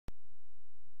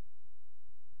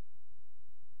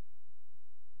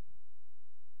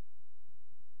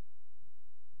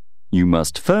You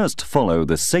must first follow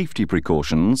the safety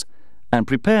precautions and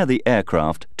prepare the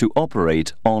aircraft to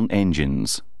operate on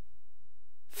engines.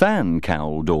 Fan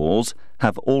cowl doors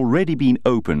have already been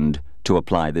opened to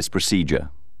apply this procedure.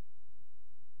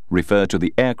 Refer to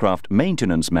the Aircraft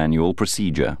Maintenance Manual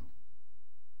procedure.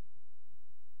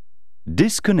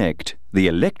 Disconnect the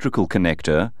electrical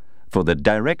connector for the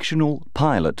Directional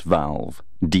Pilot Valve,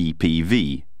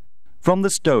 DPV, from the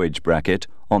stowage bracket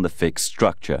on the fixed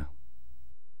structure.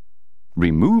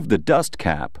 Remove the dust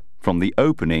cap from the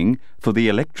opening for the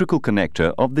electrical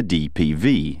connector of the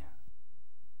DPV.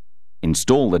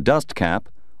 Install the dust cap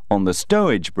on the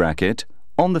stowage bracket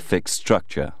on the fixed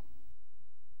structure.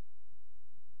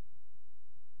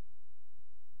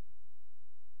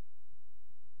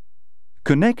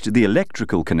 Connect the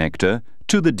electrical connector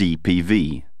to the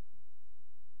DPV.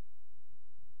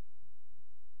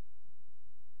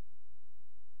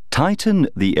 Tighten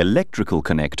the electrical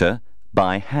connector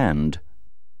by hand,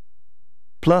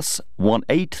 plus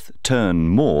 1/8 turn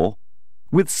more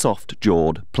with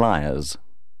soft-jawed pliers.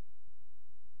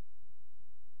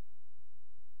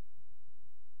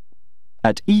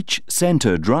 At each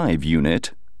center drive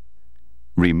unit,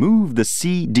 remove the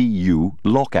CDU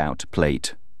lockout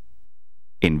plate.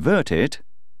 Invert it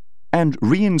and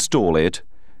reinstall it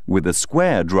with the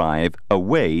square drive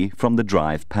away from the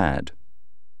drive pad.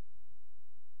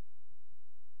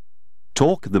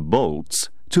 Torque the bolts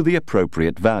to the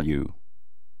appropriate value.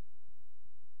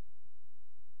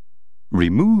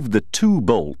 Remove the 2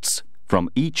 bolts from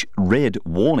each red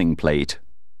warning plate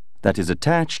that is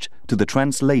attached to the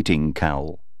translating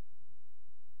cowl.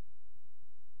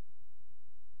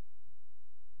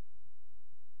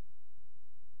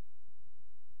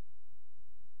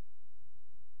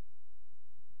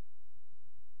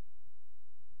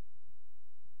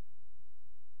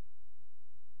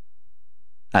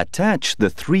 Attach the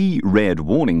 3 red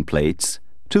warning plates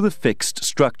to the fixed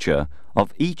structure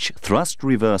of each thrust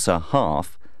reverser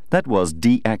half that was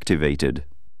deactivated.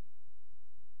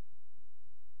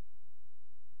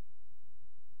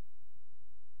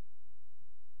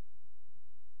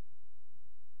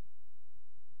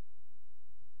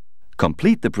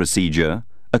 Complete the procedure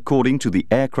according to the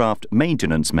Aircraft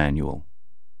Maintenance Manual.